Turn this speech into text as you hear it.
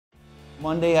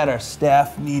Monday at our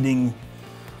staff meeting,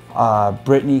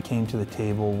 Brittany came to the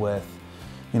table with,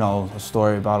 a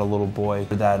story about a little boy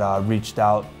that reached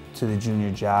out to the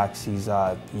Junior Jacks. He's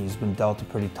been dealt a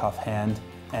pretty tough hand,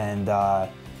 and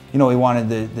he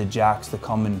wanted the Jacks to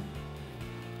come and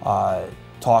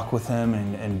talk with him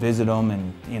and visit him,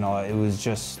 and it was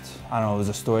just, I don't know, it was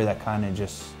a story that kind of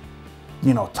just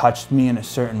touched me in a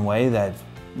certain way that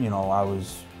I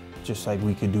was just like,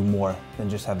 we could do more than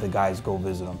just have the guys go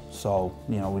visit him. So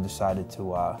we decided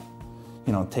to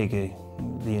take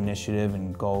the initiative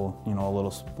and go a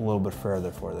little bit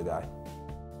further for the guy.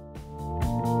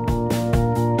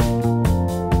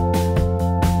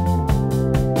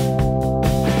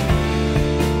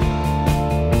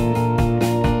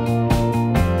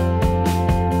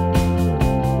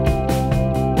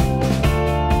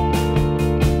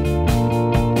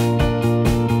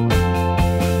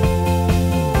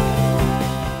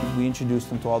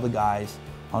 Introduced him to all the guys,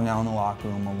 hung out in the locker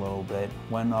room a little bit,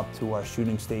 went up to our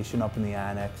shooting station up in the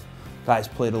annex. Guys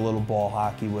played a little ball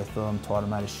hockey with him, taught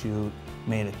him how to shoot,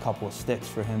 made a couple of sticks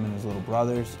for him and his little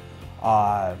brothers.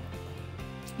 Brought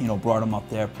him up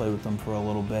there, played with them for a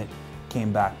little bit,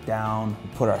 came back down,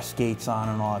 put our skates on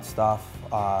and all that stuff.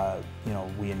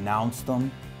 We announced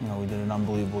them. We did an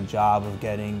unbelievable job of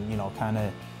getting, kind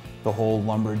of the whole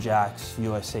Lumberjacks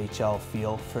USHL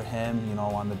feel for him,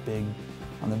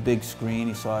 on the big screen.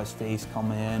 He saw his face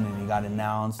come in and he got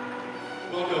announced.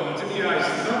 Welcome to the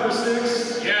ice, number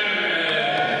 6, Gavin.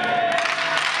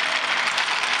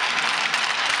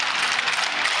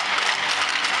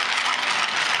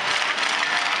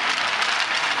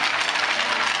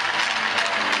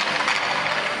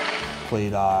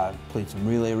 Played some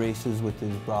relay races with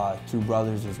his 2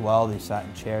 brothers as well. They sat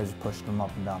in chairs, pushed them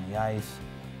up and down the ice.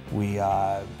 We,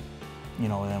 and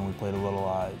then we played a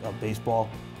little baseball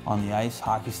on the ice,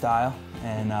 hockey style,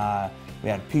 and we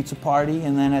had a pizza party,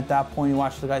 and then at that point you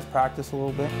watched the guys practice a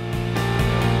little bit.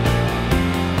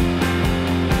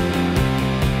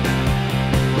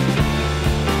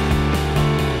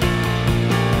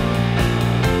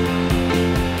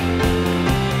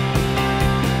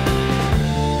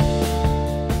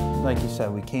 Like you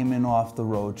said, we came in off the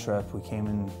road trip. We came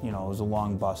in, it was a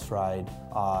long bus ride.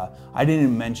 I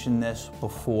didn't mention this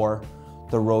before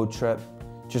the road trip.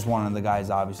 Just wanted the guys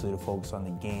obviously to focus on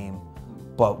the game.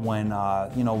 But when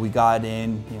we got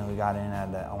in,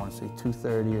 at I want to say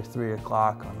 2:30 or 3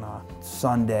 o'clock on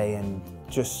Sunday, and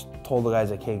just told the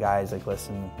guys like, hey guys, like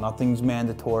listen, nothing's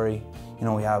mandatory.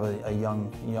 We have a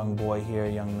young boy here, a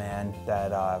young man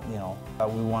that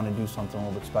we want to do something a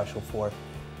little bit special for. If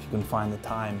you can find the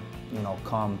time,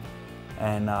 come.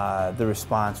 And the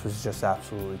response was just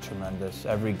absolutely tremendous.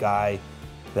 Every guy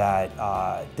that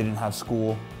didn't have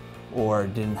school or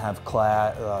didn't have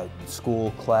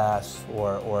school class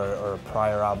or a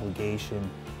prior obligation,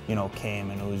 came,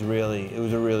 and it was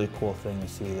a really cool thing to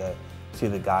see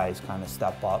the guys kind of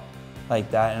step up like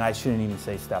that. And I shouldn't even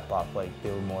say step up, like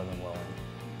they were more than willing,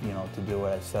 to do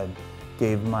what I said.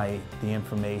 Gave the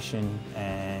information,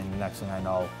 and next thing I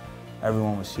know,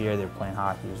 everyone was here. They were playing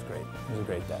hockey. It was great. It was a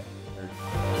great day.